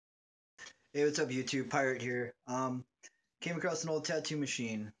Hey, what's up, YouTube? Pirate here. Came across an old tattoo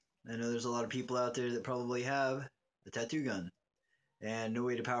machine. I know there's a lot of people out there that probably have a tattoo gun and no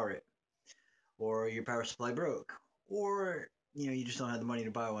way to power it, or your power supply broke, or you just don't have the money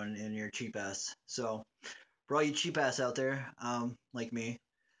to buy one and you're a cheap ass. So, for all you cheap ass out there, like me,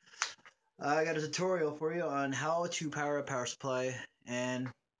 I got a tutorial for you on how to power a power supply and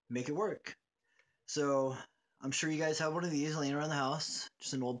make it work. So, I'm sure you guys have one of these laying around the house,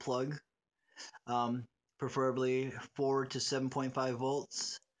 just an old plug. um, Preferably 4 to 7.5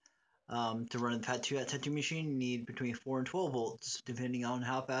 volts. To run a tattoo machine, you need between 4 and 12 volts, depending on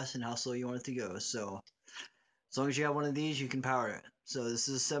how fast and how slow you want it to go. So, as long as you have one of these, you can power it. So, this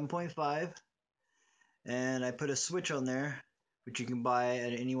is 7.5, and I put a switch on there, which you can buy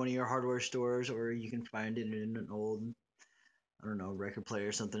at any one of your hardware stores, or you can find it in an old, I don't know, record player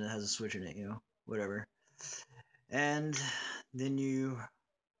or something that has a switch in it, whatever. And then you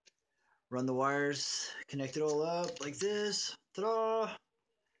run the wires, connect it all up like this. Ta-da!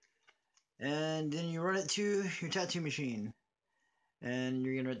 And then you run it to your tattoo machine, and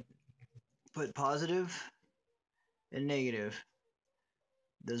you're gonna put positive and negative.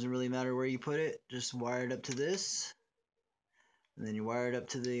 Doesn't really matter where you put it, just wire it up to this, and then you wire it up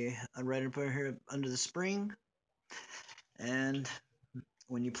to the right up here under the spring, and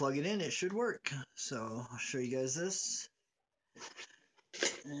when you plug it in, it should work. So I'll show you guys this,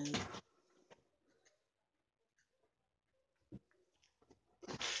 and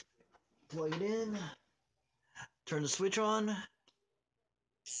plug it in, turn the switch on,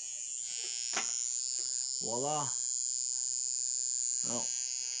 voila. Well,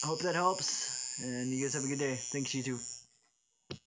 I hope that helps, and you guys have a good day. Thanks, YouTube.